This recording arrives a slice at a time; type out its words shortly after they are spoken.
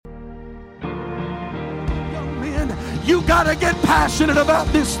You got to get passionate about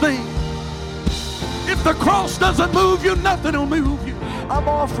this thing. If the cross doesn't move you, nothing will move you. I'm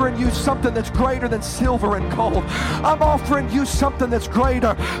offering you something that's greater than silver and gold. I'm offering you something that's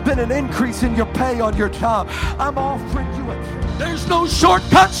greater than an increase in your pay on your job. I'm offering you There's no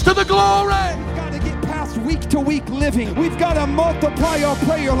shortcuts to the glory. We've got to get past week-to-week living. We've got to multiply our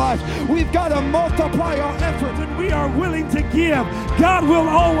prayer life. We've got to multiply our effort. When we are willing to give, God will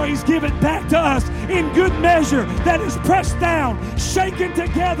always give it back to us in good measure that is pressed down, shaken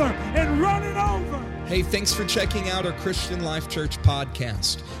together, and running over. Hey, thanks for checking out our Christian Life Church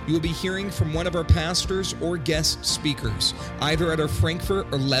podcast. You will be hearing from one of our pastors or guest speakers, either at our Frankfort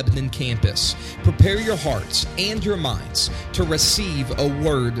or Lebanon campus. Prepare your hearts and your minds to receive a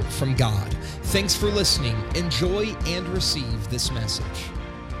word from God. Thanks for listening. Enjoy and receive this message.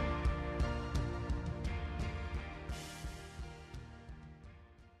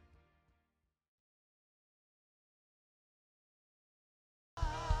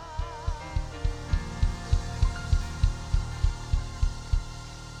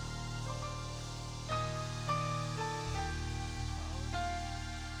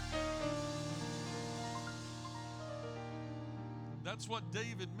 That's what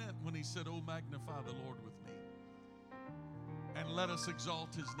David meant when he said, "Oh, magnify the Lord with me, and let us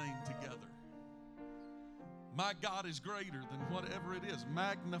exalt his name together." My God is greater than whatever it is.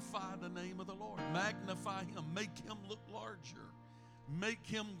 Magnify the name of the Lord. Magnify him. Make him look larger. Make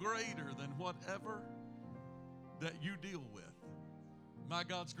him greater than whatever that you deal with. My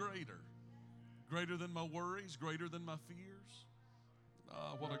God's greater. Greater than my worries, greater than my fears.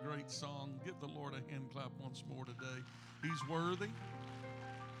 What a great song. Give the Lord a hand clap once more today. He's worthy.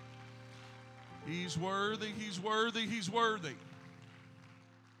 He's worthy. He's worthy. He's worthy.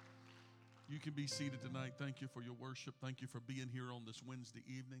 You can be seated tonight. Thank you for your worship. Thank you for being here on this Wednesday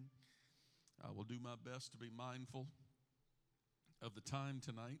evening. I will do my best to be mindful of the time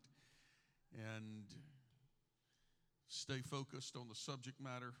tonight and stay focused on the subject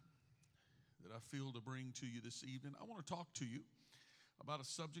matter that I feel to bring to you this evening. I want to talk to you about a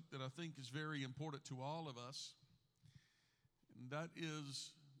subject that I think is very important to all of us, and that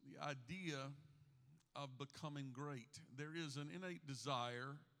is the idea of becoming great. There is an innate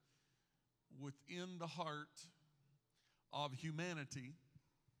desire within the heart of humanity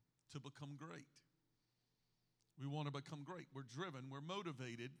to become great. We want to become great. We're driven, we're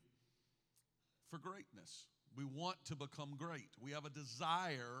motivated for greatness. We want to become great. We have a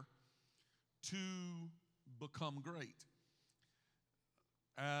desire to become great.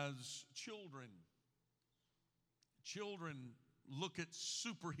 As children look at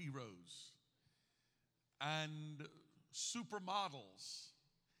superheroes and supermodels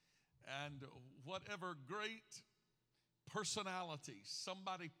and whatever great personality,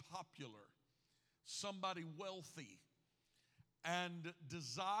 somebody popular, somebody wealthy, and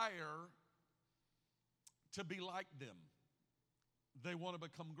desire to be like them. They want to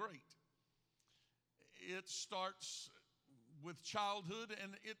become great. It starts with childhood,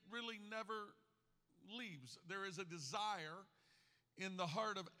 and it really never leaves. There is a desire in the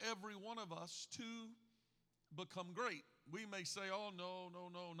heart of every one of us to become great. We may say, "Oh,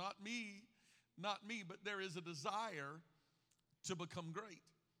 no, not me, but there is a desire to become great.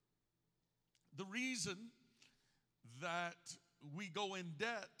 The reason that we go in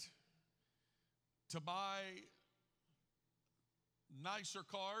debt to buy nicer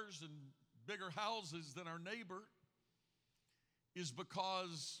cars and bigger houses than our neighbor is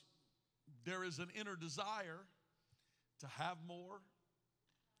because there is an inner desire to have more,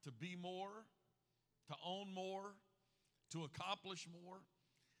 to be more, to own more, to accomplish more,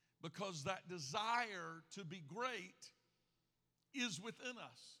 because that desire to be great is within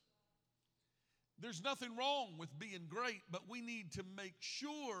us. There's nothing wrong with being great, but we need to make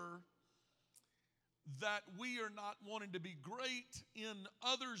sure that we are not wanting to be great in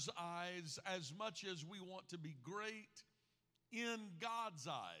others' eyes as much as we want to be great in God's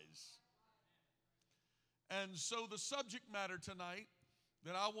eyes. And so the subject matter tonight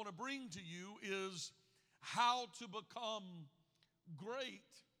that I want to bring to you is how to become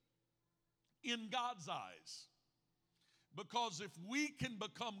great in God's eyes. Because if we can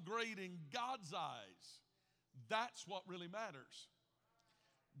become great in God's eyes, that's what really matters.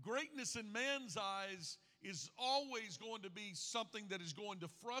 Greatness in man's eyes is always going to be something that is going to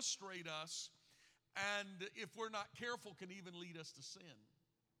frustrate us, and if we're not careful, can even lead us to sin.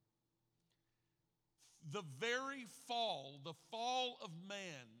 The very fall, the fall of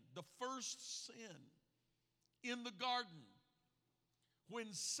man, the first sin in the garden,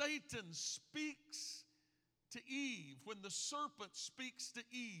 when Satan speaks to Eve, when the serpent speaks to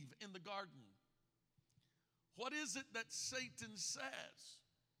Eve in the garden, What is it that Satan says?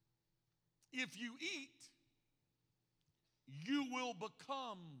 If you eat, you will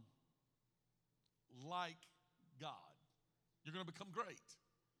become like God. You're going to become great.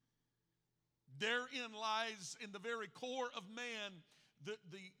 Therein lies in the very core of man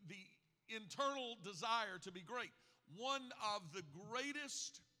the internal desire to be great. One of the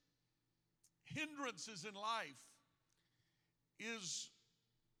greatest hindrances in life is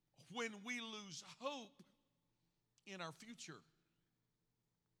when we lose hope in our future.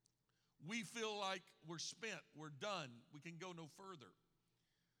 We feel like we're spent, we're done, we can go no further.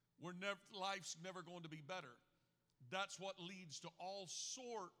 Life's never going to be better. That's what leads to all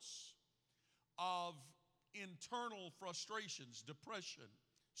sorts of internal frustrations, depression,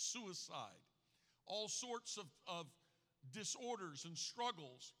 suicide, all sorts of disorders and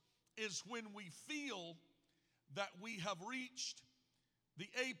struggles, is when we feel that we have reached the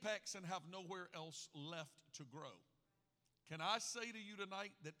apex and have nowhere else left to grow. Can I say to you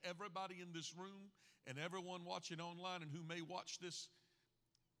tonight that everybody in this room and everyone watching online and who may watch this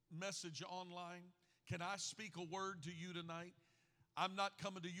message online, can I speak a word to you tonight? I'm not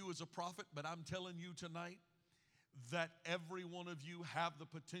coming to you as a prophet, but I'm telling you tonight that every one of you have the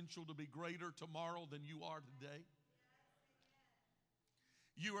potential to be greater tomorrow than you are today.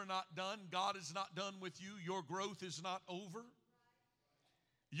 You are not done. God is not done with you. Your growth is not over.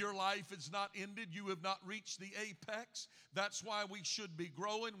 Your life is not ended. You have not reached the apex. That's why we should be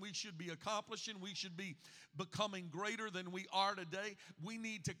growing. We should be accomplishing. We should be becoming greater than we are today. We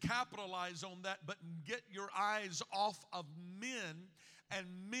need to capitalize on that, but get your eyes off of men and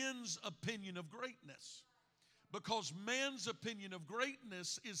men's opinion of greatness. Because man's opinion of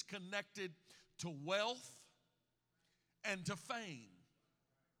greatness is connected to wealth and to fame.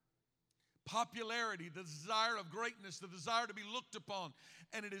 Popularity, the desire of greatness, the desire to be looked upon,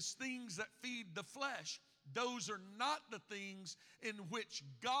 and it is things that feed the flesh. Those are not the things in which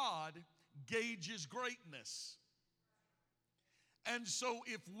God gauges greatness. And so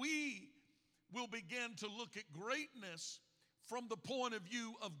if we will begin to look at greatness from the point of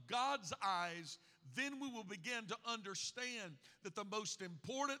view of God's eyes, then we will begin to understand that the most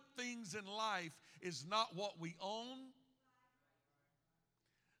important things in life is not what we own,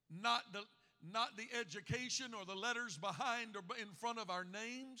 not the education or the letters behind or in front of our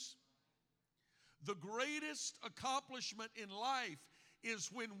names. The greatest accomplishment in life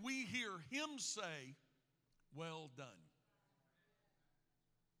is when we hear Him say, "Well done."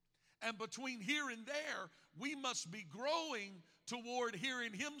 And between here and there, we must be growing toward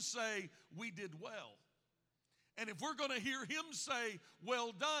hearing Him say, "We did well." And if we're going to hear Him say,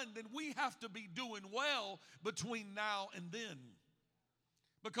 "Well done," then we have to be doing well between now and then.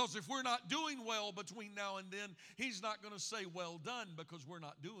 Because if we're not doing well between now and then, He's not going to say, "Well done," because we're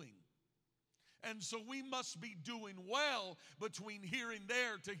not doing. And so we must be doing well between here and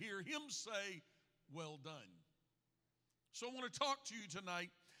there to hear Him say, "Well done." So I want to talk to you tonight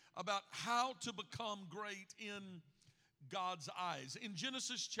about how to become great in God's eyes. In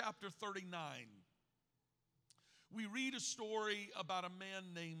Genesis chapter 39, we read a story about a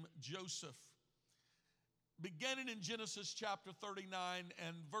man named Joseph. Beginning in Genesis chapter 39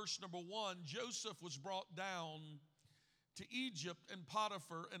 and verse number 1, Joseph was brought down to Egypt, and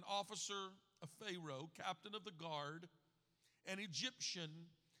Potiphar, an officer of Pharaoh, captain of the guard, an Egyptian,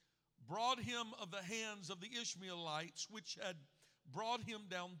 brought him of the hands of the Ishmaelites, which had brought him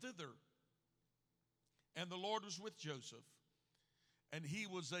down thither. And the Lord was with Joseph, and he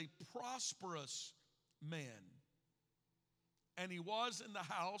was a prosperous man. And he was in the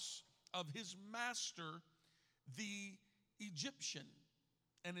house of his master, the Egyptian.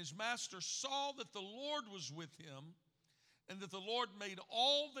 And his master saw that the Lord was with him, and that the Lord made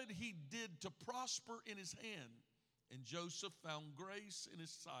all that he did to prosper in his hand. And Joseph found grace in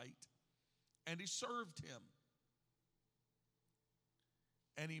his sight, and he served him.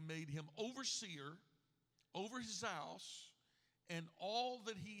 And he made him overseer over his house, and all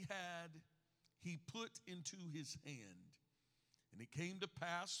that he had he put into his hand. And it came to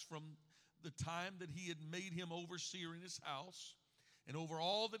pass from the time that he had made him overseer in his house and over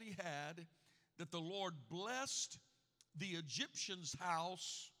all that he had, that the Lord blessed the Egyptian's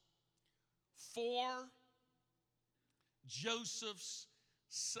house for Joseph's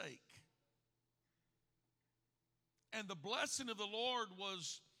sake. And the blessing of the Lord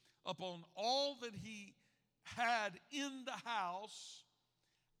was upon all that he had in the house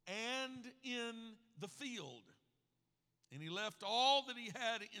and in the field. And he left all that he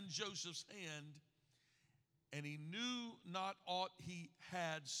had in Joseph's hand, and he knew not aught he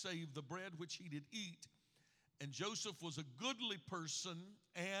had save the bread which he did eat. And Joseph was a goodly person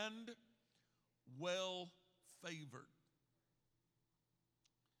and well favored.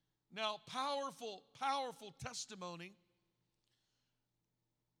 Now, powerful, powerful testimony.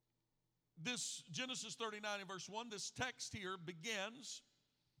 This Genesis 39 and verse 1, this text here begins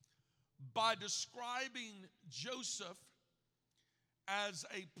by describing Joseph as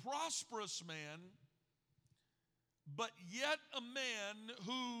a prosperous man, but yet a man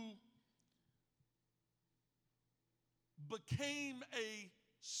who became a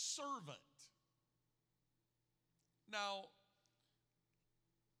servant. Now,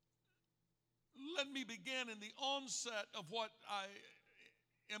 let me begin in the onset of what I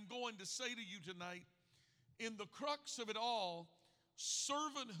am going to say to you tonight. In the crux of it all,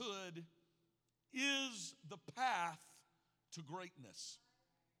 servanthood is the path to greatness.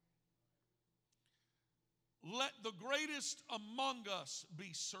 Let the greatest among us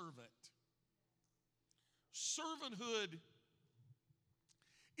be servant. Servanthood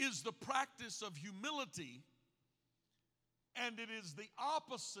is the practice of humility, and it is the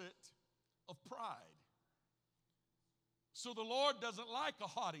opposite of pride. So the Lord doesn't like a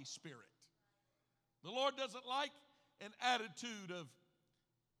haughty spirit. The Lord doesn't like an attitude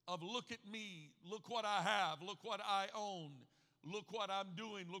of look at me, look what I have, look what I own, look what I'm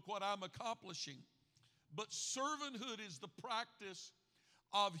doing, look what I'm accomplishing. But servanthood is the practice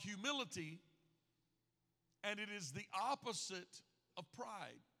of humility, and it is the opposite of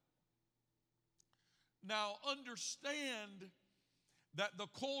pride. Now, understand that the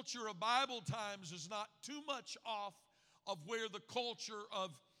culture of Bible times is not too much off of where the culture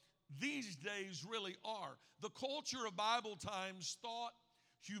of these days really are. The culture of Bible times thought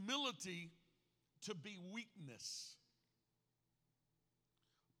humility to be weakness.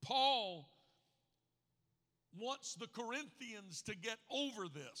 Paul wants the Corinthians to get over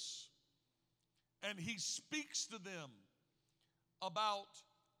this, and he speaks to them about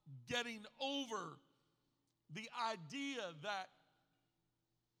getting over the idea that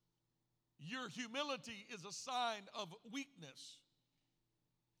your humility is a sign of weakness.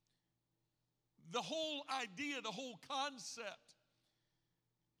 The whole idea, the whole concept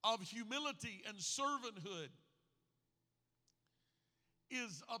of humility and servanthood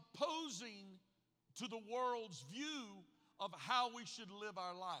is opposing to the world's view of how we should live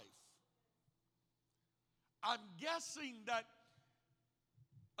our life. I'm guessing that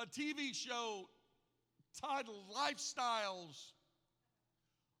a TV show titled Lifestyles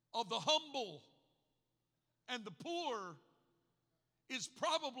of the Humble and the Poor is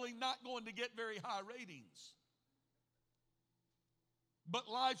probably not going to get very high ratings. But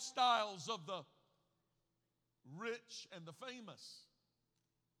Lifestyles of the Rich and the Famous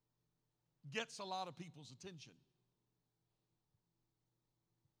gets a lot of people's attention.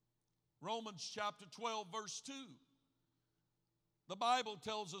 Romans chapter 12, verse 2. The Bible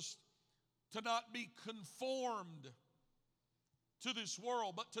tells us to not be conformed to this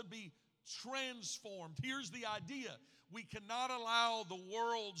world, but to be transformed. Here's the idea. We cannot allow the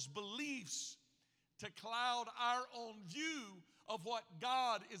world's beliefs to cloud our own view of what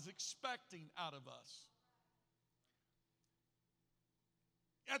God is expecting out of us.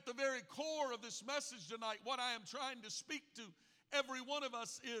 At the very core of this message tonight, what I am trying to speak to every one of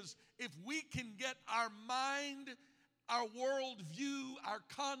us is, if we can get our mind, our worldview, our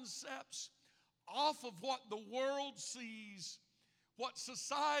concepts off of what the world sees, what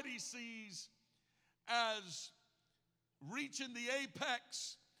society sees as reaching the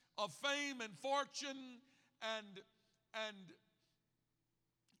apex of fame and fortune and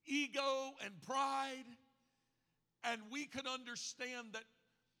ego and pride, and we can understand that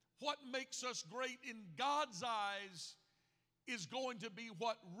what makes us great in God's eyes is going to be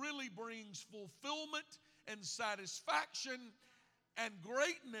what really brings fulfillment and satisfaction and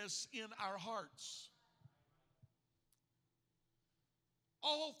greatness in our hearts.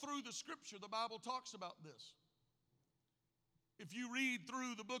 All through the scripture, the Bible talks about this. If you read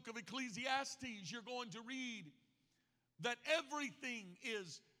through the book of Ecclesiastes, you're going to read that everything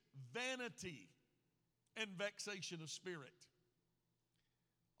is vanity and vexation of spirit.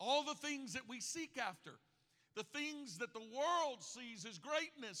 All the things that we seek after, the things that the world sees as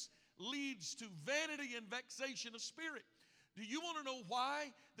greatness, leads to vanity and vexation of spirit. Do you want to know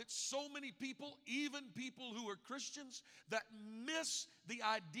why that so many people, even people who are Christians, that miss the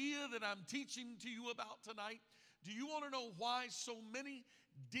idea that I'm teaching to you about tonight? Do you want to know why so many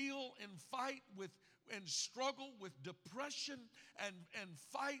deal and fight with and struggle with depression and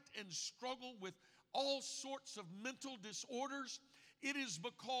fight and struggle with all sorts of mental disorders? It is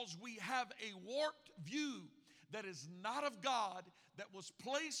because we have a warped view that is not of God, that was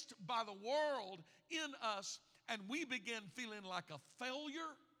placed by the world in us, and we begin feeling like a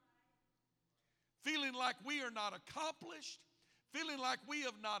failure, feeling like we are not accomplished, feeling like we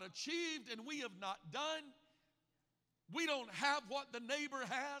have not achieved and we have not done. We don't have what the neighbor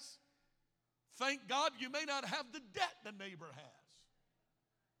has. Thank God you may not have the debt the neighbor has.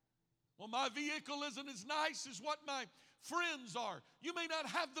 Well, my vehicle isn't as nice as what my friends are. You may not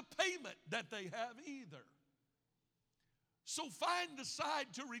have the payment that they have either. So find the side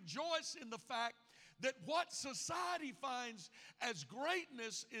to rejoice in the fact that what society finds as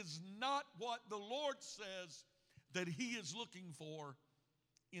greatness is not what the Lord says that He is looking for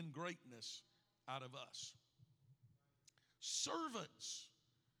in greatness out of us. Servants,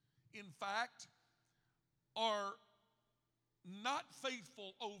 in fact, are not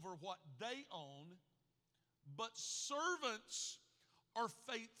faithful over what they own, but servants are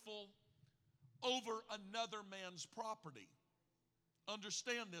faithful over another man's property.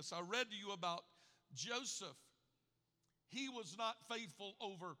 Understand this. I read to you about Joseph. He was not faithful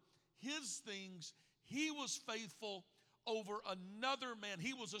over his things. He was faithful over another man.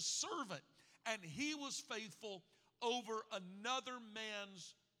 He was a servant, and he was faithful over another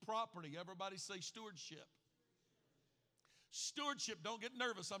man's property. Everybody say stewardship. Stewardship. Don't get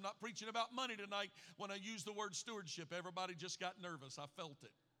nervous. I'm not preaching about money tonight when I use the word stewardship. Everybody just got nervous. I felt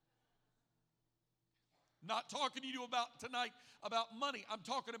it. Not talking to you about tonight about money. I'm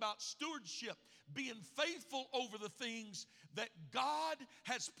talking about stewardship. Being faithful over the things that God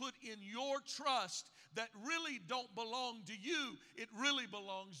has put in your trust that really don't belong to you. It really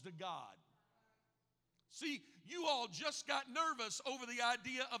belongs to God. See, you all just got nervous over the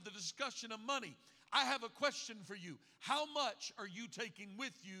idea of the discussion of money. I have a question for you. How much are you taking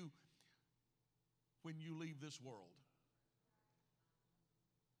with you when you leave this world?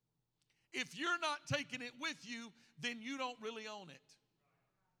 If you're not taking it with you, then you don't really own it.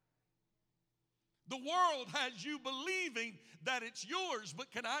 The world has you believing that it's yours,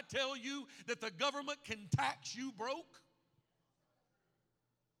 but can I tell you that the government can tax you broke?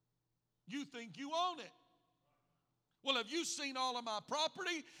 You think you own it. Well, have you seen all of my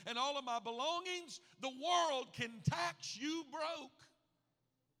property and all of my belongings? The world can tax you broke.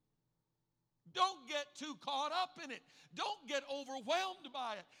 Don't get too caught up in it. Don't get overwhelmed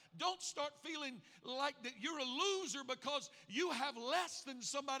by it. Don't start feeling like that you're a loser because you have less than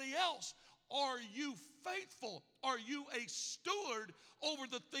somebody else. Are you faithful? Are you a steward over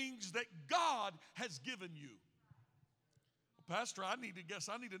the things that God has given you? Pastor, I need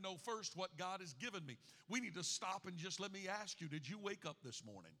to know first what God has given me. We need to stop and just let me ask you, did you wake up this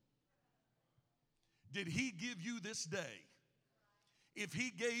morning? Did He give you this day? If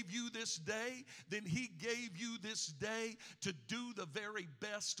He gave you this day, then He gave you this day to do the very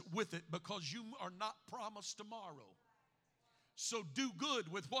best with it because you are not promised tomorrow. So do good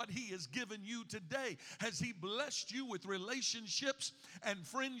with what He has given you today. Has He blessed you with relationships and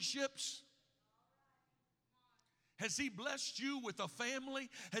friendships? Has He blessed you with a family?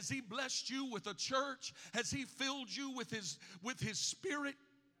 Has He blessed you with a church? Has He filled you with His Spirit?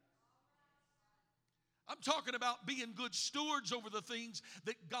 I'm talking about being good stewards over the things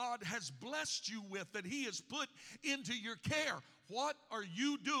that God has blessed you with, that He has put into your care. What are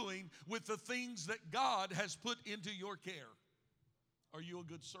you doing with the things that God has put into your care? Are you a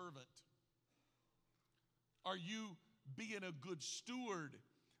good servant? Are you being a good steward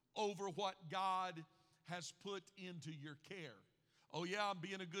over what God has put into your care? Oh yeah, I'm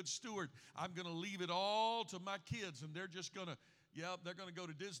being a good steward. I'm going to leave it all to my kids and they're just going to, they're going to go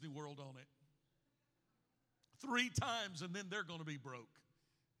to Disney World on it 3 times and then they're going to be broke.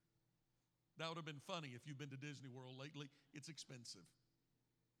 That would have been funny if you've been to Disney World lately. It's expensive.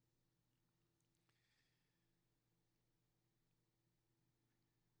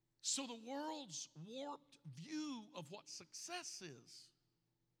 So the world's warped view of what success is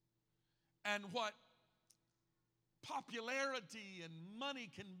and what popularity and money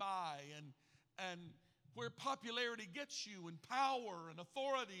can buy and where popularity gets you and power and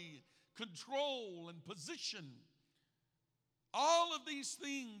authority, control and position. All of these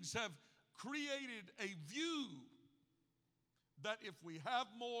things have created a view that if we have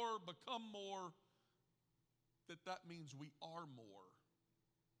more, become more, that means we are more.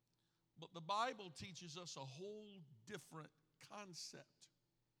 But the Bible teaches us a whole different concept.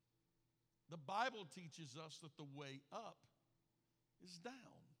 The Bible teaches us that the way up is down.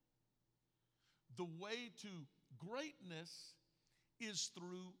 The way to greatness is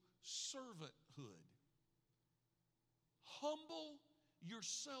through servanthood. Humble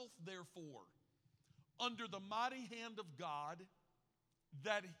yourself, therefore, under the mighty hand of God,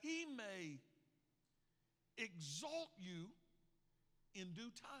 that He may exalt you in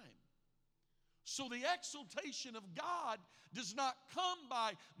due time. So the exaltation of God does not come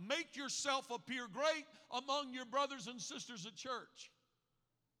by make yourself appear great among your brothers and sisters at church.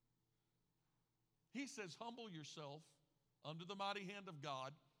 He says, humble yourself under the mighty hand of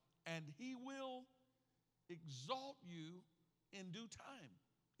God, and He will exalt you in due time,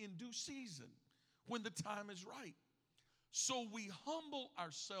 in due season, when the time is right. So we humble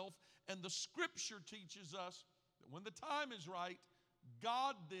ourselves, and the Scripture teaches us that when the time is right,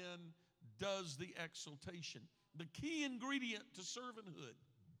 God then does the exaltation. The key ingredient to servanthood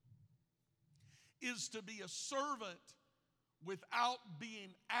is to be a servant without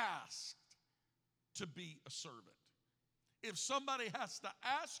being asked to be a servant. If somebody has to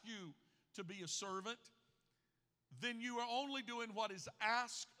ask you to be a servant, then you are only doing what is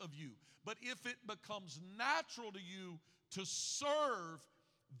asked of you. But if it becomes natural to you to serve,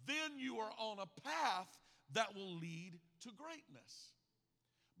 then you are on a path that will lead to greatness.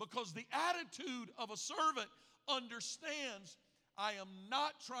 Because the attitude of a servant understands, I am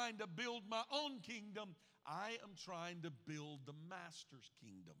not trying to build my own kingdom, I am trying to build the master's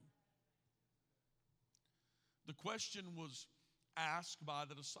kingdom. The question was asked by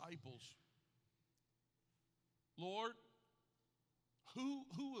the disciples, Lord,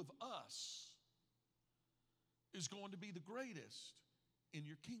 who of us is going to be the greatest in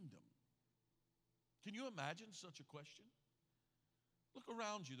your kingdom? Can you imagine such a question? Look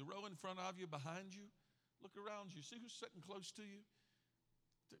around you, the row in front of you, behind you. Look around you. See who's sitting close to you?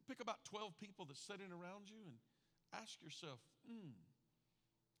 Pick about 12 people that's sitting around you and ask yourself,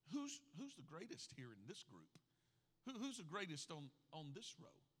 who's the greatest here in this group? Who's the greatest on this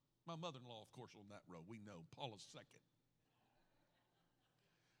row? My mother-in-law, of course, on that row. We know. Paula's second.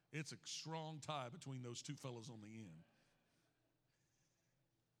 It's a strong tie between those two fellows on the end.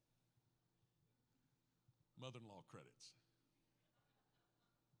 Mother-in-law credits.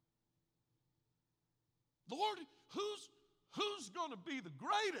 Lord, who's going to be the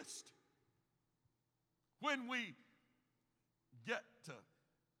greatest when we get to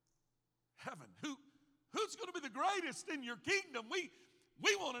heaven? Who's going to be the greatest in your kingdom?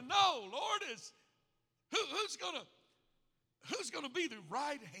 We want to know, Lord, who's going to be the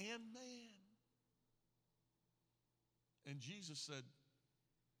right-hand man? And Jesus said,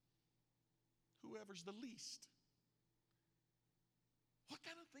 whoever's the least. What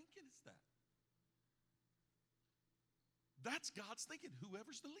kind of thinking is that? That's God's thinking,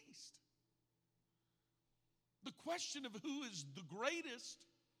 whoever's the least. The question of who is the greatest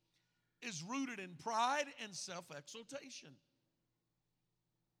is rooted in pride and self-exaltation.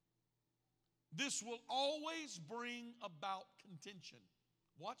 This will always bring about contention.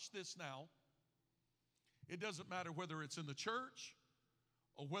 Watch this now. It doesn't matter whether it's in the church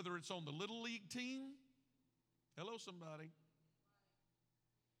or whether it's on the little league team. Hello, somebody.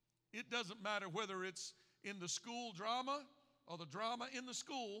 It doesn't matter whether it's in the school drama or the drama in the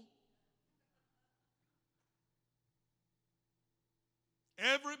school.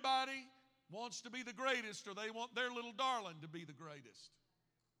 Everybody wants to be the greatest, or they want their little darling to be the greatest.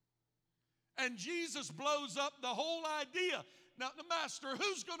 And Jesus blows up the whole idea. Now, the master,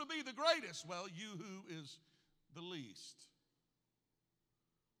 who's going to be the greatest? Well, you who is the least.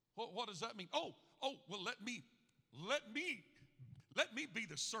 What does that mean? Oh, well, let me be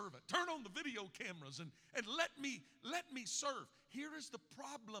the servant. Turn on the video cameras and let me serve. Here is the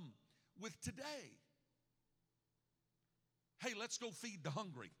problem with today. Hey, let's go feed the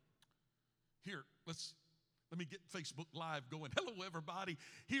hungry. Here, let me get Facebook Live going. Hello, everybody.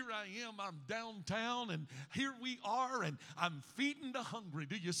 Here I am. I'm downtown, and here we are, and I'm feeding the hungry.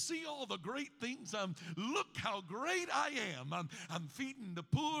 Do you see all the great things? Look how great I am. I'm feeding the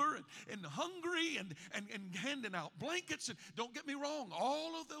poor and the hungry and handing out blankets. And don't get me wrong,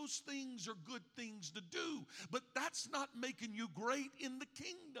 all of those things are good things to do, but that's not making you great in the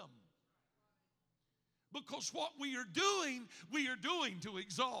kingdom. Because what we are doing to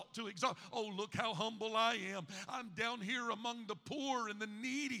exalt. Oh, look how humble I am. I'm down here among the poor and the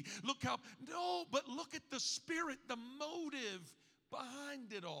needy. But look at the spirit, the motive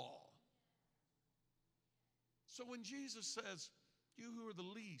behind it all. So when Jesus says, you who are the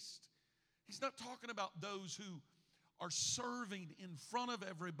least, He's not talking about those who are serving in front of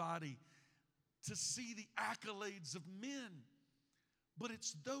everybody to see the accolades of men. But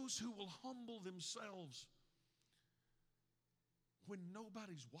it's those who will humble themselves when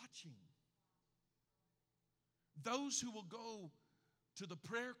nobody's watching. Those who will go to the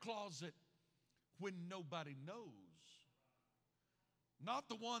prayer closet when nobody knows. Not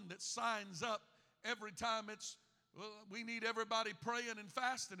the one that signs up every time we need everybody praying and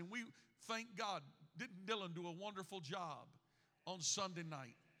fasting. And we thank God. Didn't Dylan do a wonderful job on Sunday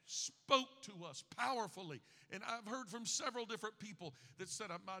night? spoke to us powerfully. And I've heard from several different people that said,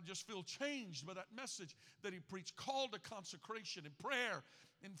 I just feel changed by that message that he preached. Call to consecration and prayer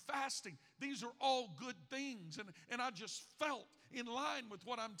and fasting. These are all good things. And I just felt in line with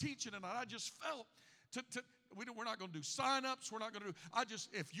what I'm teaching tonight. I just felt we're not going to do sign-ups. We're not going to do,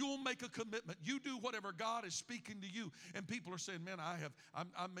 if you'll make a commitment, you do whatever God is speaking to you. And people are saying, man, I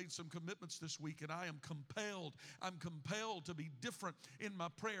made some commitments this week, and I am compelled. I'm compelled to be different in my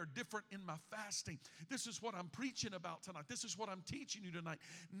prayer, different in my fasting. This is what I'm preaching about tonight. This is what I'm teaching you tonight.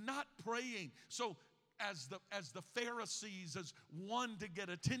 Not praying. So as the Pharisees, as one to get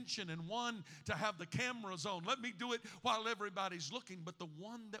attention and one to have the cameras on. Let me do it while everybody's looking. But the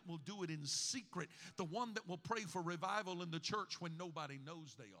one that will do it in secret, the one that will pray for revival in the church when nobody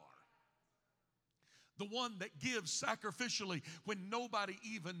knows they are. The one that gives sacrificially when nobody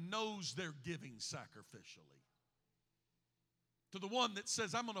even knows they're giving sacrificially. To the one that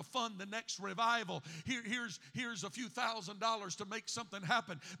says, I'm going to fund the next revival. Here's a few $1,000s to make something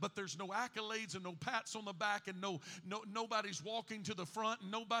happen. But there's no accolades and no pats on the back, and nobody's walking to the front,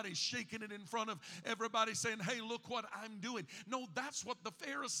 and nobody's shaking it in front of everybody saying, hey, look what I'm doing. No, that's what the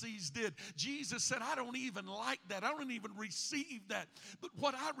Pharisees did. Jesus said, I don't even like that. I don't even receive that. But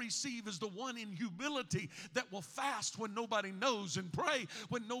what I receive is the one in humility that will fast when nobody knows, and pray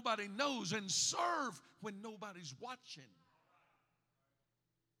when nobody knows, and serve when nobody's watching.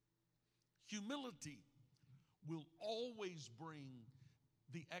 Humility will always bring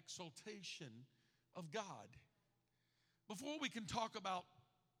the exaltation of God. Before we can talk about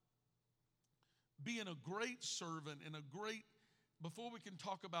being a great servant and before we can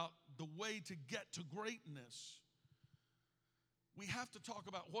talk about the way to get to greatness, we have to talk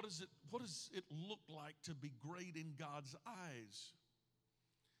about what does it look like to be great in God's eyes.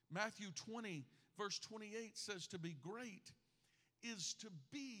 Matthew 20, verse 28 says to be great is to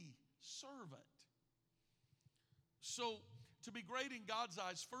be servant. So, to be great in God's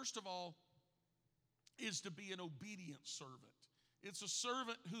eyes, first of all, is to be an obedient servant. It's a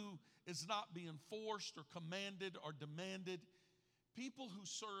servant who is not being forced or commanded or demanded. People who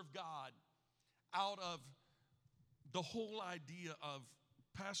serve God out of the whole idea of,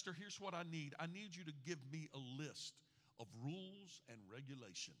 Pastor, here's what I need. I need you to give me a list of rules and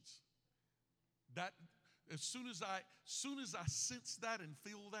regulations. That As soon as I sense that and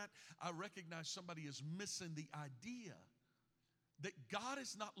feel that, I recognize somebody is missing the idea that God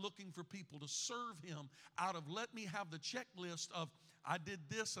is not looking for people to serve him out of let me have the checklist of I did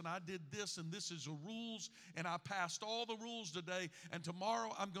this and I did this and this is the rules and I passed all the rules today and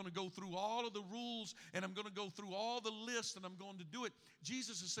tomorrow I'm going to go through all of the rules and I'm going to go through all the lists and I'm going to do it.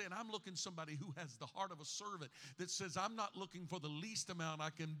 Jesus is saying I'm looking somebody who has the heart of a servant that says I'm not looking for the least amount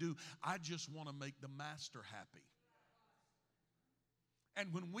I can do. I just want to make the master happy.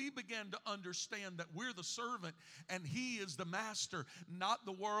 And when we begin to understand that we're the servant and he is the master, not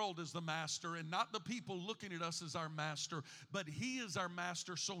the world is the master and not the people looking at us as our master, but he is our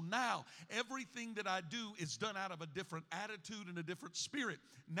master. So now everything that I do is done out of a different attitude and a different spirit.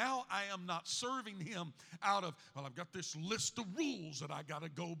 Now I am not serving him out of, well, I've got this list of rules that I got to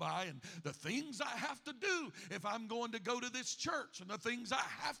go by and the things I have to do if I'm going to go to this church and the things I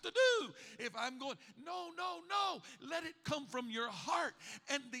have to do if I'm going. No. Let it come from your heart.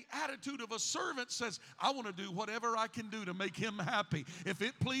 And the attitude of a servant says, I want to do whatever I can do to make him happy. If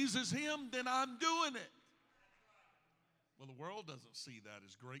it pleases him, then I'm doing it. Well, the world doesn't see that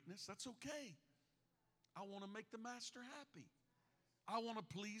as greatness. That's okay. I want to make the master happy. I want to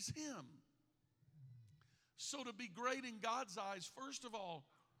please him. So to be great in God's eyes, first of all,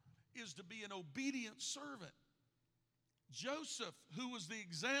 is to be an obedient servant. Joseph, who was the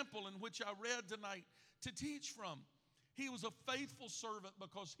example in which I read tonight to teach from, he was a faithful servant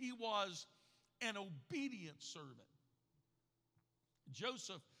because he was an obedient servant.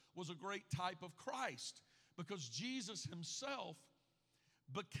 Joseph was a great type of Christ because Jesus himself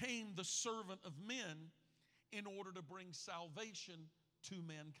became the servant of men in order to bring salvation to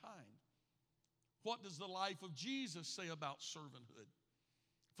mankind. What does the life of Jesus say about servanthood?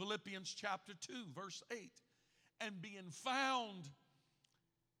 Philippians chapter 2, verse 8. And being found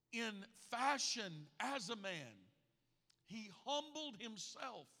in fashion as a man, he humbled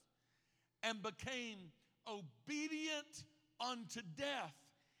himself and became obedient unto death,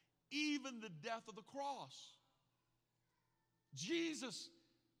 even the death of the cross. Jesus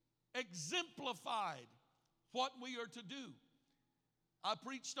exemplified what we are to do. I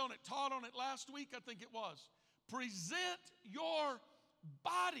preached on it, taught on it last week, I think it was. Present your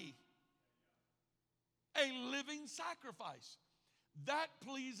body a living sacrifice. That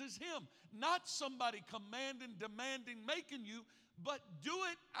pleases him. Not somebody commanding, demanding, making you, but do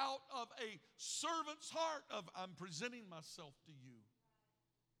it out of a servant's heart of, I'm presenting myself to you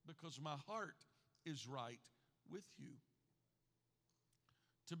because my heart is right with you.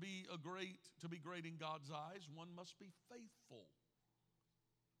 To be great in God's eyes, one must be faithful.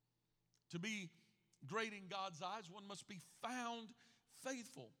 To be great in God's eyes, one must be found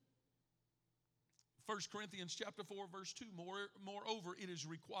faithful. 1 Corinthians chapter 4, verse 2, moreover, it is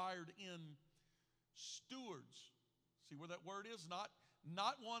required in stewards. See where that word is?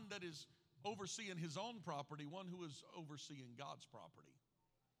 Not one that is overseeing his own property, one who is overseeing God's property.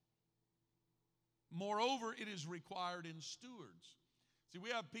 Moreover, it is required in stewards. See, we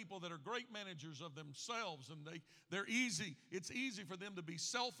have people that are great managers of themselves, and they're easy. It's easy for them to be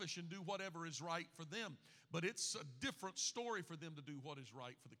selfish and do whatever is right for them. But it's a different story for them to do what is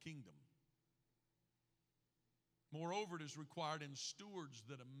right for the kingdom. Moreover, it is required in stewards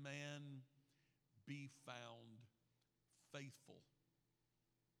that a man be found faithful.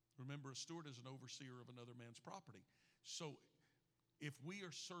 Remember, a steward is an overseer of another man's property. So if we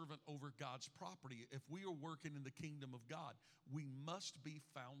are servant over God's property, if we are working in the kingdom of God, we must be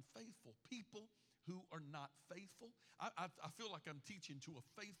found faithful. People who are not faithful, I feel like I'm teaching to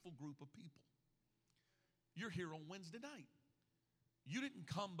a faithful group of people. You're here on Wednesday night. You didn't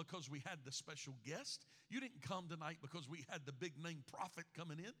come because we had the special guest. You didn't come tonight because we had the big name prophet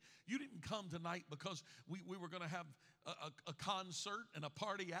coming in. You didn't come tonight because we were going to have a concert and a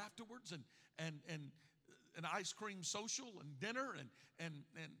party afterwards and an ice cream social and dinner. And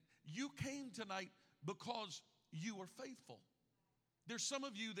you came tonight because you were faithful. There's some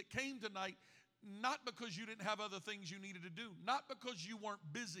of you that came tonight not because you didn't have other things you needed to do, not because you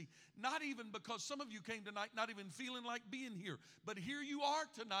weren't busy, not even because some of you came tonight not even feeling like being here, but here you are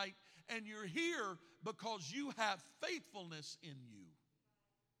tonight, and you're here because you have faithfulness in you.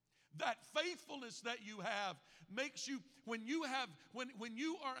 That faithfulness that you have makes you, when you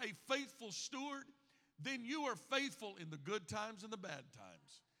are a faithful steward, then you are faithful in the good times and the bad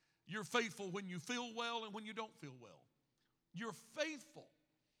times. You're faithful when you feel well and when you don't feel well. You're faithful.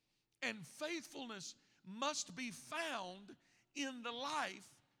 And faithfulness must be found in the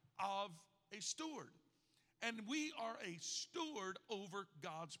life of a steward. And we are a steward over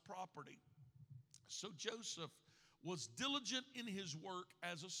God's property. So Joseph was diligent in his work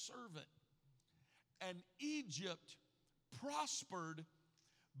as a servant. And Egypt prospered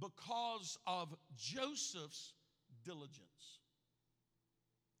because of Joseph's diligence.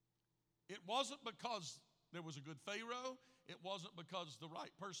 It wasn't because there was a good Pharaoh. It wasn't because the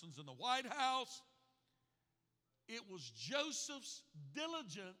right person's in the White House. It was Joseph's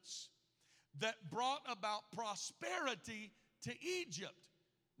diligence that brought about prosperity to Egypt.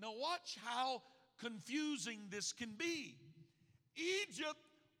 Now watch how confusing this can be. Egypt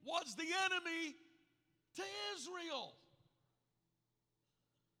was the enemy to Israel.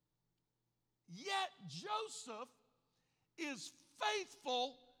 Yet Joseph is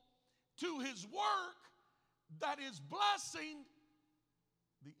faithful to his work that is blessing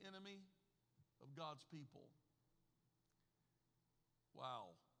the enemy of God's people.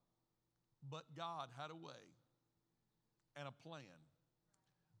 Wow. But God had a way and a plan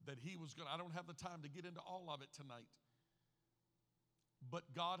that he was going to, I don't have the time to get into all of it tonight,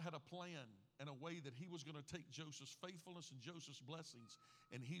 but God had a plan and a way that he was going to take Joseph's faithfulness and Joseph's blessings,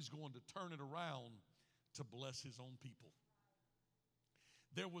 and he's going to turn it around to bless his own people.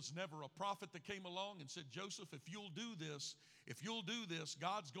 There was never a prophet that came along and said, Joseph, if you'll do this,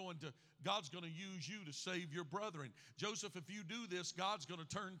 God's going to use you to save your brethren. Joseph, if you do this, God's going to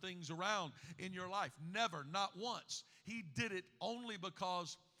turn things around in your life. Never, not once. He did it only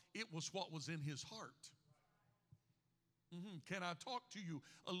because it was what was in his heart. Can I talk to you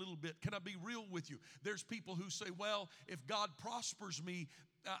a little bit? Can I be real with you? There's people who say, well, if God prospers me,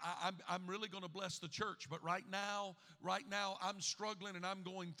 I'm really going to bless the church. But right now, I'm struggling and I'm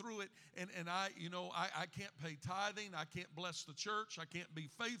going through it. And I can't pay tithing. I can't bless the church. I can't be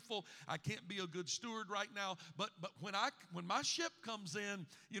faithful. I can't be a good steward right now. But when my ship comes in,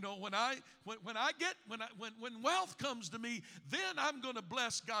 when wealth comes to me, then I'm going to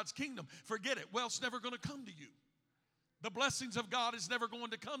bless God's kingdom. Forget it. Wealth's never going to come to you. The blessings of God is never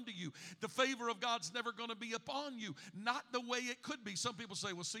going to come to you. The favor of God's never going to be upon you. Not the way it could be. Some people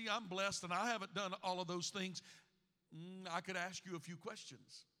say, well, see, I'm blessed and I haven't done all of those things. I could ask you a few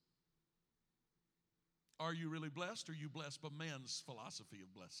questions. Are you really blessed, or are you blessed by man's philosophy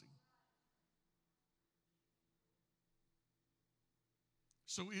of blessing?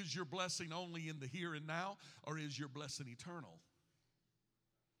 So is your blessing only in the here and now, or is your blessing eternal?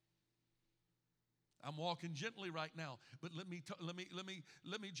 I'm walking gently right now, but let me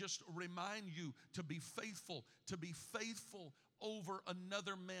just remind you to be faithful over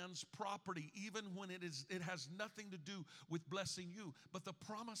another man's property, even when it has nothing to do with blessing you. But the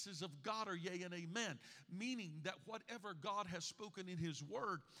promises of God are yea and amen, meaning that whatever God has spoken in His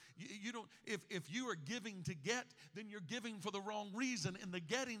Word, you don't. If you are giving to get, then you're giving for the wrong reason, and the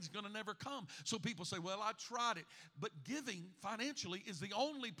getting's going to never come. So people say, "Well, I tried it," but giving financially is the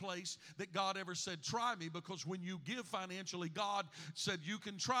only place that God ever said, "Try me," because when you give financially, God said, "You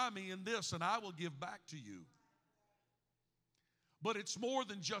can try me in this, and I will give back to you." But it's more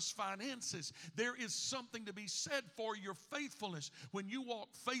than just finances. There is something to be said for your faithfulness. When you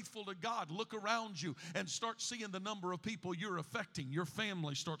walk faithful to God, look around you and start seeing the number of people you're affecting. Your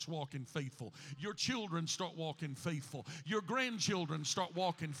family starts walking faithful. Your children start walking faithful. Your grandchildren start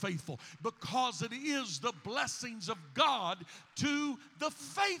walking faithful. Because it is the blessings of God to the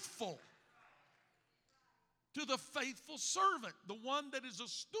faithful. To the faithful servant, the one that is a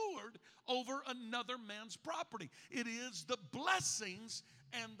steward over another man's property. It is the blessings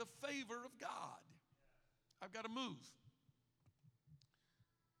and the favor of God. I've got to move.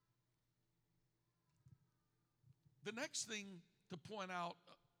 The next thing to point out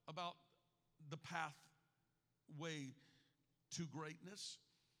about the pathway to greatness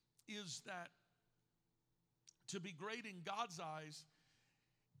is that to be great in God's eyes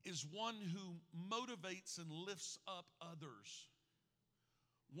is one who motivates and lifts up others.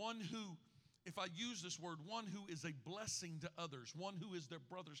 One who, if I use this word, one who is a blessing to others. One who is their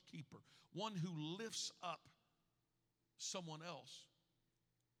brother's keeper. One who lifts up someone else.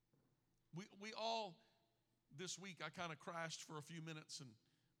 We all, this week, I kind of crashed for a few minutes and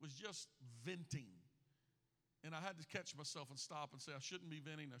was just venting. And I had to catch myself and stop and say, I shouldn't be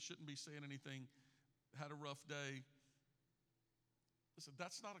venting. I shouldn't be saying anything. Had a rough day. Listen,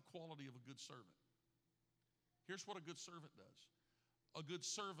 that's not a quality of a good servant. Here's what a good servant does. A good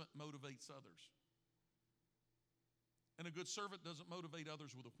servant motivates others. And a good servant doesn't motivate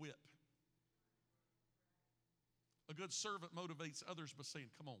others with a whip. A good servant motivates others by saying,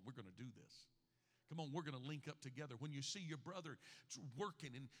 come on, we're going to do this. Come on, we're going to link up together. When you see your brother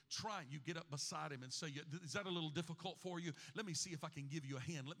working and trying, you get up beside him and say, is that a little difficult for you? Let me see if I can give you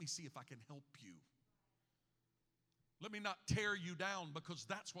a hand. Let me see if I can help you. Let me not tear you down, because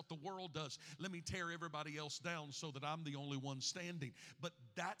that's what the world does. Let me tear everybody else down so that I'm the only one standing. But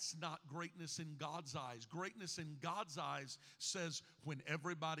that's not greatness in God's eyes. Greatness in God's eyes says when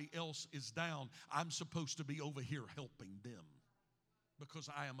everybody else is down, I'm supposed to be over here helping them, because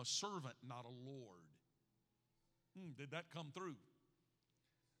I am a servant, not a Lord. Did that come through?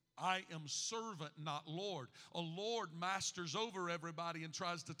 I am servant, not Lord. A Lord masters over everybody and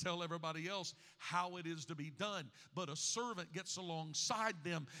tries to tell everybody else how it is to be done. But a servant gets alongside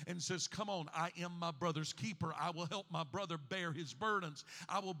them and says, come on, I am my brother's keeper. I will help my brother bear his burdens.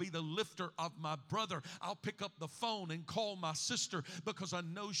 I will be the lifter of my brother. I'll pick up the phone and call my sister because I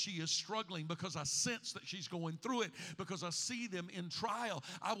know she is struggling, because I sense that she's going through it, because I see them in trial.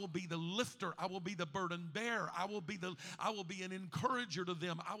 I will be the lifter. I will be the burden bearer. I will be an encourager to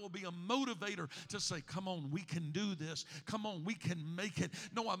them. I will be a motivator to say, come on, we can do this. Come on, we can make it.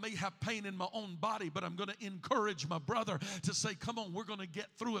 No, I may have pain in my own body, but I'm going to encourage my brother to say, come on, we're going to get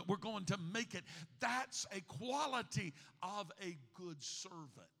through it. We're going to make it. That's a quality of a good servant.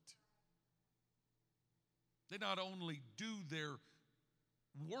 They not only do their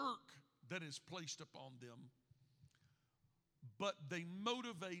work that is placed upon them, but they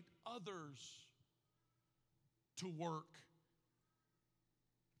motivate others to work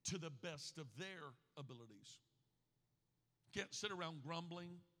to the best of their abilities. Can't sit around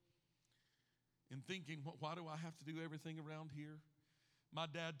grumbling and thinking, why do I have to do everything around here? My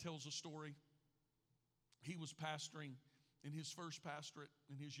dad tells a story. He was pastoring in his first pastorate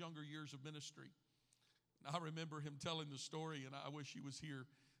in his younger years of ministry. And I remember him telling the story, and I wish he was here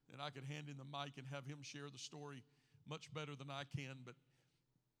and I could hand him the mic and have him share the story much better than I can. But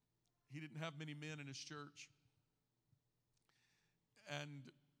he didn't have many men in his church. And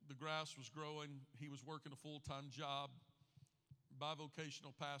the grass was growing. He was working a full-time job,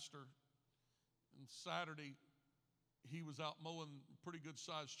 bivocational pastor. And Saturday, he was out mowing a pretty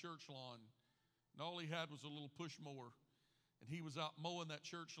good-sized church lawn. And all he had was a little push mower. And he was out mowing that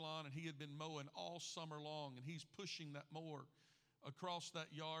church lawn, and he had been mowing all summer long. And he's pushing that mower across that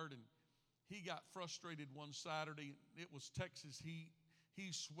yard. And he got frustrated one Saturday. It was Texas heat.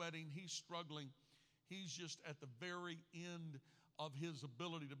 He's sweating. He's struggling. He's just at the very end of his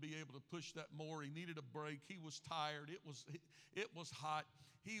ability to be able to push that mower. He needed a break. He was tired. It was hot.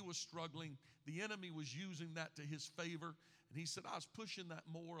 He was struggling. The enemy was using that to his favor. And he said, I was pushing that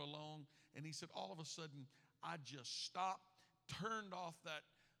mower along, and he said, all of a sudden, I just stopped, turned off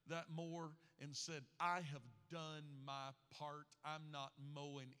that mower, and said, I have done my part. I'm not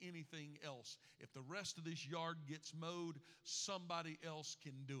mowing anything else. If the rest of this yard gets mowed, somebody else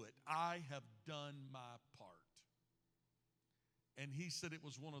can do it. I have done my part. And he said it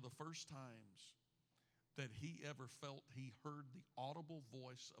was one of the first times that he ever felt he heard the audible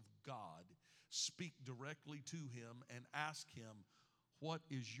voice of God speak directly to him and ask him, what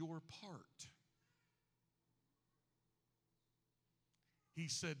is your part? He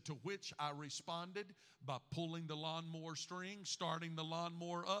said, to which I responded by pulling the lawnmower string, starting the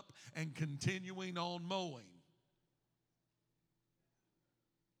lawnmower up, and continuing on mowing.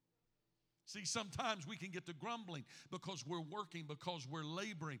 See, sometimes we can get to grumbling because we're working, because we're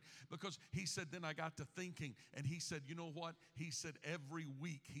laboring. Because he said, then I got to thinking, and he said, you know what? He said, every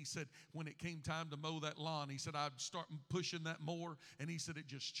week, he said, when it came time to mow that lawn, he said, I'd start pushing that mower, and he said, it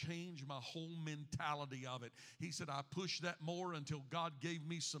just changed my whole mentality of it. He said, I pushed that mower until God gave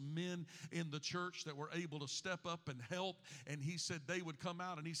me some men in the church that were able to step up and help, and he said, they would come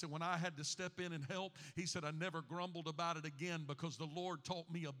out, and he said, when I had to step in and help, he said, I never grumbled about it again because the Lord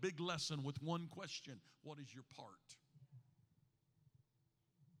taught me a big lesson with one question: what is your part?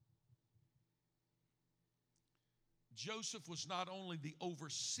 Joseph was not only the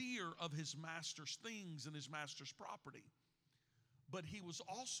overseer of his master's things and his master's property, but he was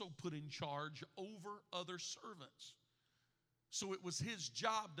also put in charge over other servants. So it was his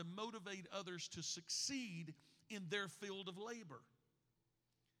job to motivate others to succeed in their field of labor.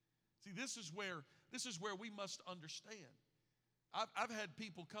 See, this is where we must understand. I've had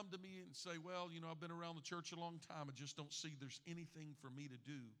people come to me and say, well, you know, I've been around the church a long time. I just don't see there's anything for me to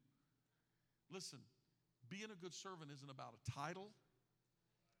do. Listen, being a good servant isn't about a title.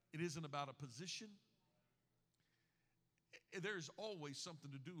 It isn't about a position. There's always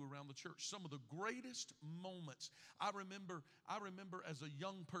something to do around the church. Some of the greatest moments. I remember as a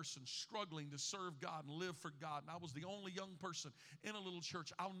young person struggling to serve God and live for God. And I was the only young person in a little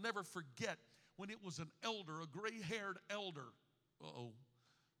church. I'll never forget when it was an elder, a gray-haired elder.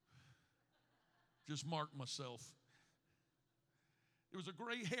 Just mark myself. It was a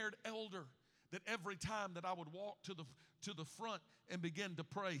gray-haired elder that every time that I would walk to the front and begin to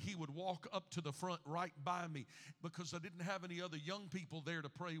pray, he would walk up to the front right by me. Because I didn't have any other young people there to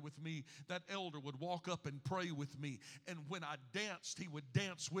pray with me, that elder would walk up and pray with me. And when I danced, he would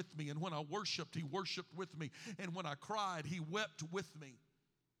dance with me. And when I worshiped, he worshiped with me. And when I cried, he wept with me.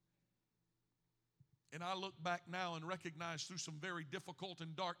 And I look back now and recognize through some very difficult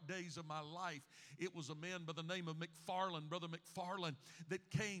and dark days of my life, it was a man by the name of McFarland, Brother McFarland, that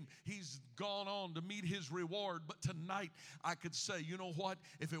came. He's gone on to meet his reward. But tonight I could say, you know what?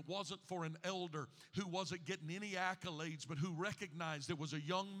 If it wasn't for an elder who wasn't getting any accolades, but who recognized there was a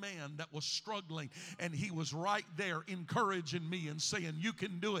young man that was struggling, and he was right there encouraging me and saying, you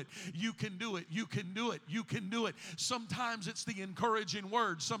can do it, you can do it, you can do it, you can do it. Sometimes it's the encouraging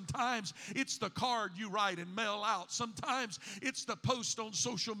word. Sometimes it's the card you write and mail out. Sometimes it's the post on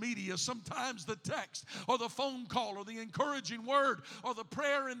social media. Sometimes the text or the phone call or the encouraging word or the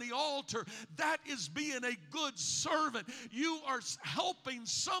prayer in the altar. That is being a good servant. You are helping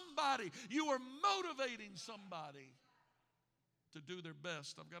somebody. You are motivating somebody to do their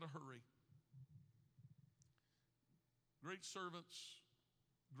best. I've got to hurry. Great servants,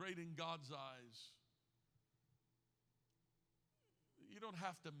 great in God's eyes. You don't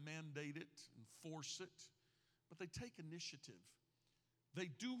have to mandate it and force it, but they take initiative. They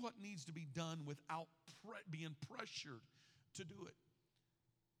do what needs to be done without being pressured to do it.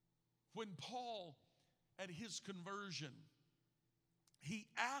 When Paul, at his conversion, he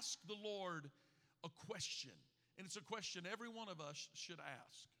asked the Lord a question, and it's a question every one of us should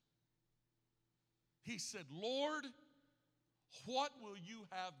ask. He said, Lord, what will you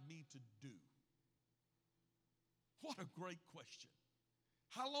have me to do? What a great question.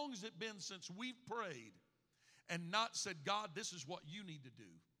 How long has it been since we've prayed and not said, God, this is what you need to do?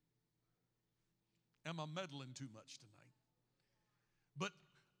 Am I meddling too much tonight? But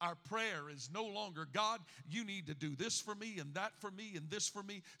our prayer is no longer, God, you need to do this for me and that for me and this for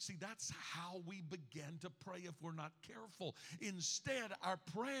me. See, that's how we begin to pray if we're not careful. Instead, our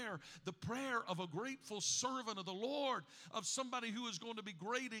prayer, the prayer of a grateful servant of the Lord, of somebody who is going to be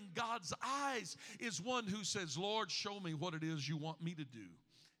great in God's eyes, is one who says, Lord, show me what it is you want me to do.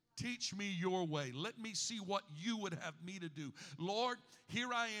 Teach me your way. Let me see what you would have me to do. Lord, here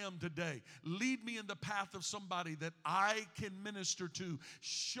I am today. Lead me in the path of somebody that I can minister to.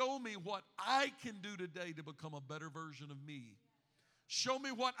 Show me what I can do today to become a better version of me. Show me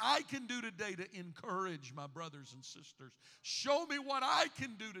what I can do today to encourage my brothers and sisters. Show me what I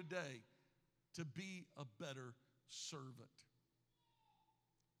can do today to be a better servant.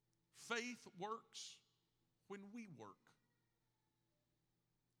 Faith works when we work.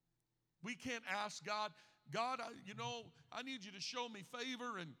 We can't ask God, I need you to show me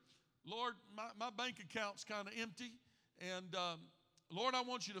favor, and Lord, my bank account's kind of empty, and Lord, I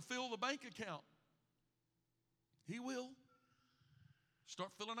want you to fill the bank account. He will.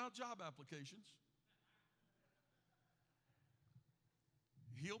 Start filling out job applications.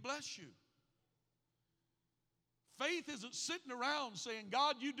 He'll bless you. Faith isn't sitting around saying,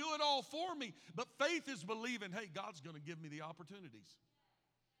 God, you do it all for me. But faith is believing, hey, God's going to give me the opportunities.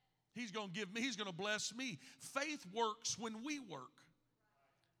 He's going to bless me. Faith works when we work.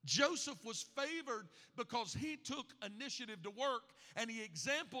 Joseph was favored because he took initiative to work and he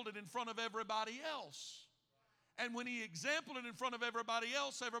exampled it in front of everybody else. And when he exampled it in front of everybody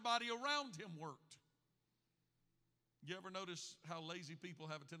else, everybody around him worked. You ever notice how lazy people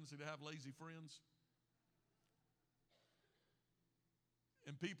have a tendency to have lazy friends?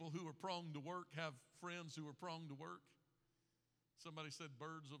 And people who are prone to work have friends who are prone to work. Somebody said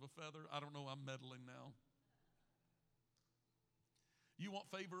birds of a feather. I don't know, I'm meddling now. You want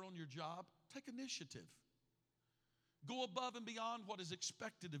favor on your job? Take initiative. Go above and beyond what is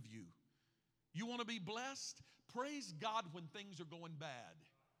expected of you. You want to be blessed? Praise God when things are going bad.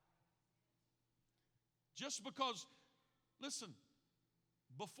 Just because, listen,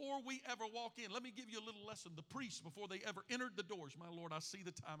 before we ever walk in, let me give you a little lesson. The priests, before they ever entered the doors, my Lord, I see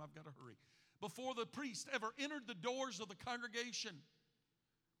the time, I've got to hurry. Before the priest ever entered the doors of the congregation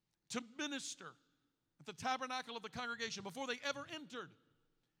to minister at the tabernacle of the congregation, before they ever entered,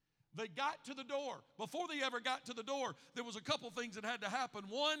 they got to the door. Before they ever got to the door, there was a couple things that had to happen.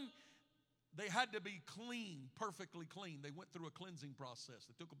 One, they had to be clean, perfectly clean. They went through a cleansing process.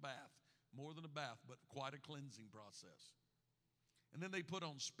 They took a bath, more than a bath, but quite a cleansing process. And then they put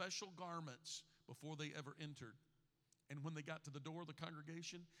on special garments before they ever entered. And when they got to the door of the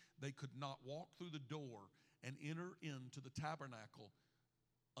congregation, they could not walk through the door and enter into the tabernacle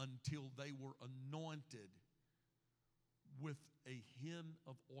until they were anointed with a hin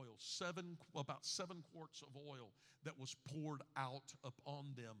of oil, about 7 quarts of oil that was poured out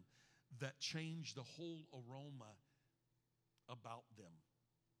upon them that changed the whole aroma about them.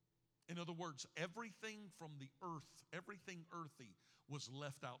 In other words, everything from the earth, everything earthy was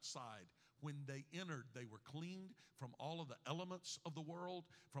left outside. When they entered, they were cleaned from all of the elements of the world,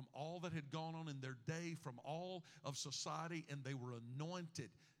 from all that had gone on in their day, from all of society, and they were anointed.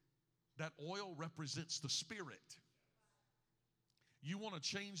 That oil represents the Spirit. You want to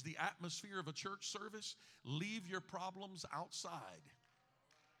change the atmosphere of a church service? Leave your problems outside.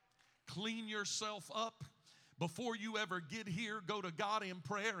 Clean yourself up. Before you ever get here, go to God in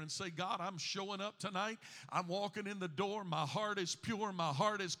prayer and say, God, I'm showing up tonight. I'm walking in the door. My heart is pure. My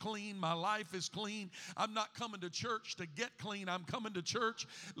heart is clean. My life is clean. I'm not coming to church to get clean. I'm coming to church,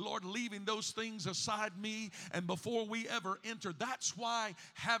 Lord, leaving those things aside me. And before we ever enter, that's why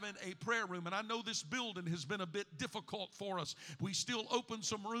having a prayer room, and I know this building has been a bit difficult for us. We still open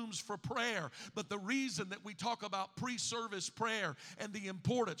some rooms for prayer. But the reason that we talk about pre-service prayer and the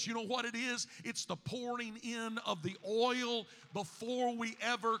importance, you know what it is? It's the pouring in of the oil before we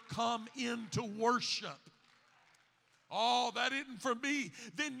ever come into worship. Oh, that isn't for me.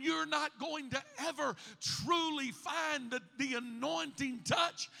 Then you're not going to ever truly find the anointing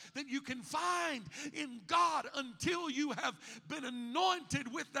touch that you can find in God until you have been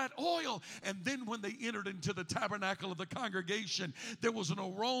anointed with that oil. And then when they entered into the tabernacle of the congregation, there was an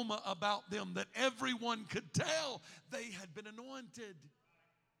aroma about them that everyone could tell they had been anointed.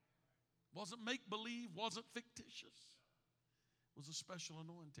 Wasn't make-believe, wasn't fictitious. It was a special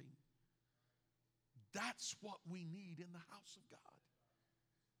anointing. That's what we need in the house of God.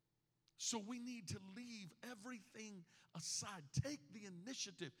 So we need to leave everything aside. Take the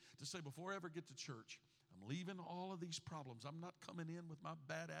initiative to say, before I ever get to church, I'm leaving all of these problems. I'm not coming in with my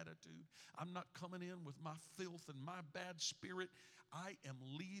bad attitude. I'm not coming in with my filth and my bad spirit. I am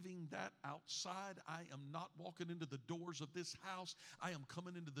leaving that outside. I am not walking into the doors of this house. I am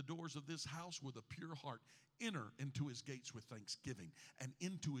coming into the doors of this house with a pure heart. Enter into his gates with thanksgiving and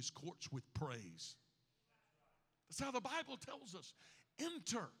into his courts with praise. That's how the Bible tells us.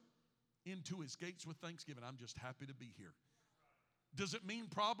 Enter into his gates with thanksgiving. I'm just happy to be here. Does it mean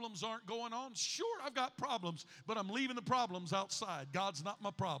problems aren't going on? Sure, I've got problems, but I'm leaving the problems outside. God's not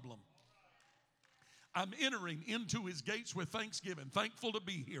my problem. I'm entering into his gates with thanksgiving, thankful to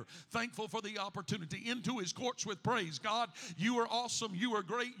be here, thankful for the opportunity, into his courts with praise. God, you are awesome. You are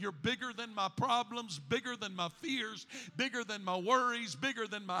great. You're bigger than my problems, bigger than my fears, bigger than my worries, bigger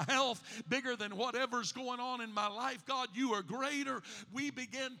than my health, bigger than whatever's going on in my life. God, you are greater. We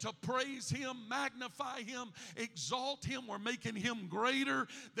begin to praise him, magnify him, exalt him. We're making him greater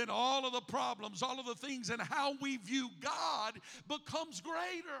than all of the problems, all of the things, and how we view God becomes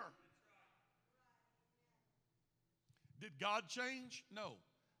greater. Did God change? No.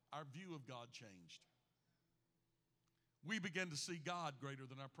 Our view of God changed. We begin to see God greater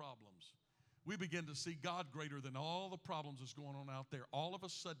than our problems. We begin to see God greater than all the problems that's going on out there. All of a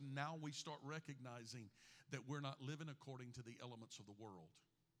sudden, now we start recognizing that we're not living according to the elements of the world.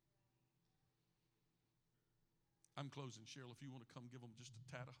 I'm closing, Cheryl. If you want to come give them just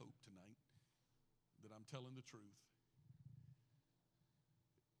a tad of hope tonight that I'm telling the truth.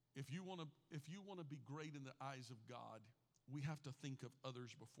 If you want to be great in the eyes of God, we have to think of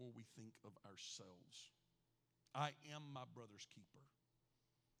others before we think of ourselves. I am my brother's keeper.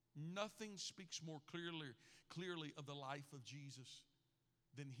 Nothing speaks more clearly of the life of Jesus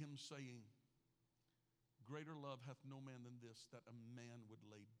than him saying, greater love hath no man than this, that a man would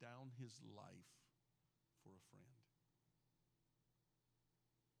lay down his life for a friend.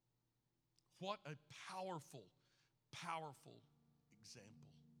 What a powerful, powerful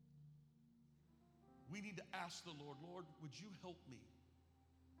example. We need to ask the Lord, Lord, would you help me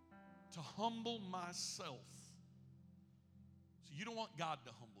to humble myself? So you don't want God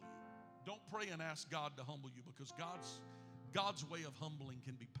to humble you. Don't pray and ask God to humble you, because God's way of humbling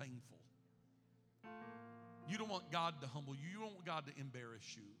can be painful. You don't want God to humble you. You don't want God to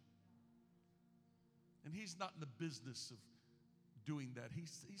embarrass you. And he's not in the business of doing that. He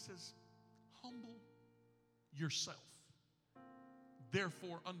says, humble yourself.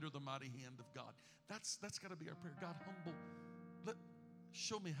 Therefore, under the mighty hand of God. That's got to be our prayer. God,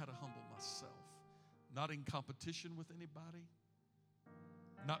 show me how to humble myself. Not in competition with anybody.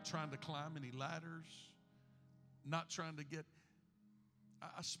 Not trying to climb any ladders. Not trying to get.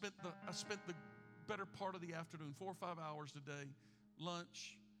 I spent the better part of the afternoon, 4 or 5 hours today,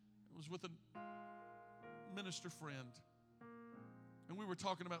 lunch. It was with a minister friend. And we were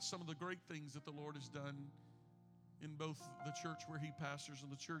talking about some of the great things that the Lord has done in both the church where he pastors and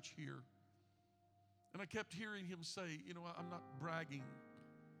the church here. And I kept hearing him say, I'm not bragging.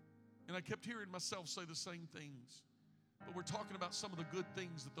 And I kept hearing myself say the same things. But we're talking about some of the good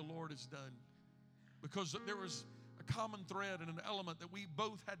things that the Lord has done. Because there was a common thread and an element that we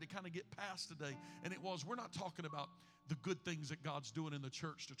both had to kind of get past today. And it was, we're not talking about the good things that God's doing in the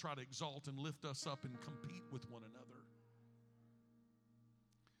church to try to exalt and lift us up and compete with one another.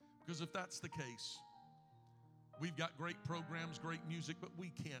 Because if that's the case, we've got great programs, great music, but we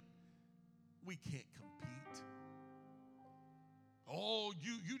can't compete. Oh,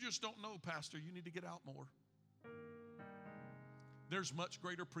 you just don't know, Pastor. You need to get out more. There's much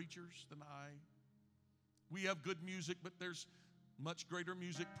greater preachers than I. We have good music, but there's much greater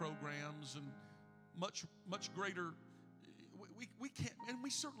music programs and much greater. We can't, and we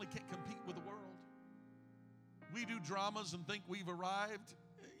certainly can't compete with the world. We do dramas and think we've arrived.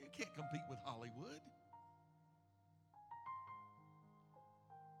 You can't compete with Hollywood.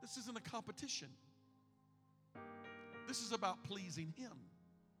 This isn't a competition. This is about pleasing him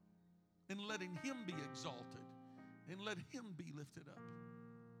and letting him be exalted and let him be lifted up.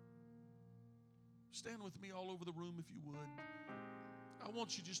 Stand with me all over the room if you would. I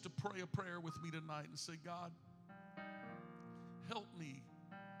want you just to pray a prayer with me tonight and say, God, help me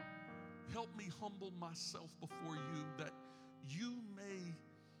humble myself before you that you may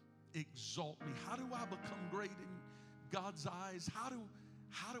exalt me. How do I become great in God's eyes? How do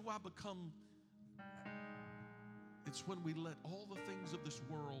I become? It's when we let all the things of this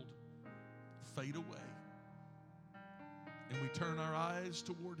world fade away and we turn our eyes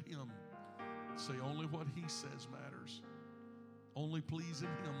toward him. Say only what he says matters. Only pleasing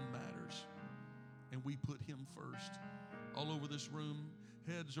him matters. And we put him first. All over this room,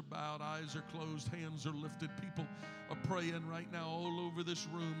 heads are bowed, eyes are closed, hands are lifted. People are praying right now all over this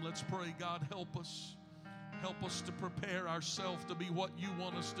room. Let's pray. God, help us. Help us to prepare ourselves to be what you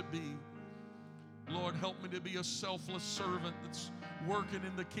want us to be. Lord, help me to be a selfless servant that's working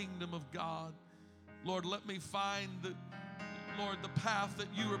in the kingdom of God. Lord, let me find the path that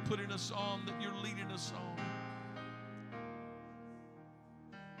you are putting us on, that you're leading us on.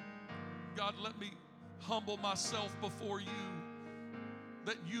 God, let me humble myself before you,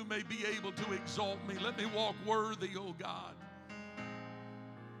 that you may be able to exalt me. Let me walk worthy, oh God.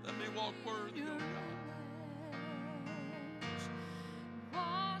 Let me walk worthy, oh God.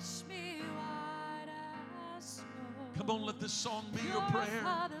 Wash me white Come on, let this song be your prayer.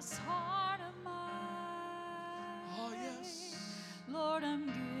 Purify this heart of mine. Oh, yes. Lord, I'm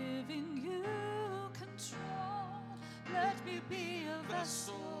giving you control. Let me be a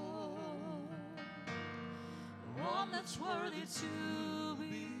vessel, one that's worthy to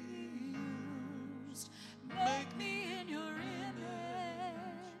be used. Make me in your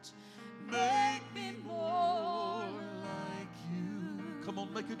image. Make me more like you. Come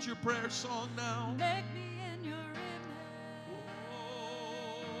on, make it your prayer song now. Make me in your image.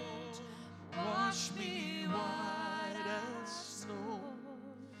 Wash me white as snow.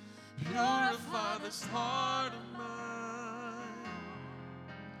 Purify this heart of mine.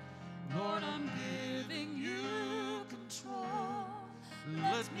 Lord, I'm giving you control.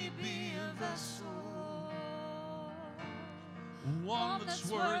 Let me be a vessel, One that's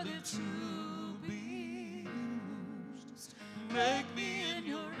worthy to be used. Make me in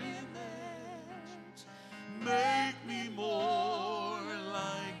your image. Make me more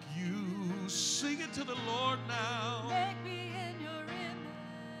like you. Sing it to the Lord now. Make me in your image.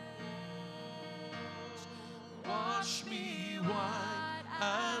 Wash me white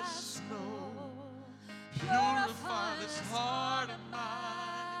as snow. Purify this heart of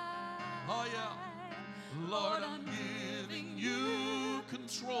mine. Oh yeah. Lord, I'm giving you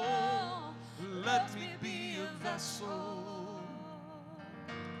control. Let me be a vessel,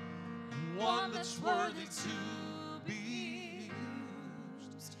 one that's worthy to be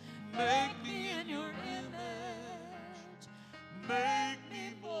used. Make me in your image. Make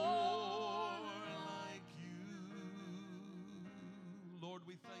me more like you. Lord,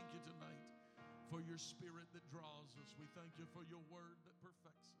 we thank you tonight for your spirit that draws us. We thank you for your word that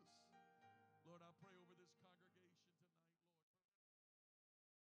perfects us.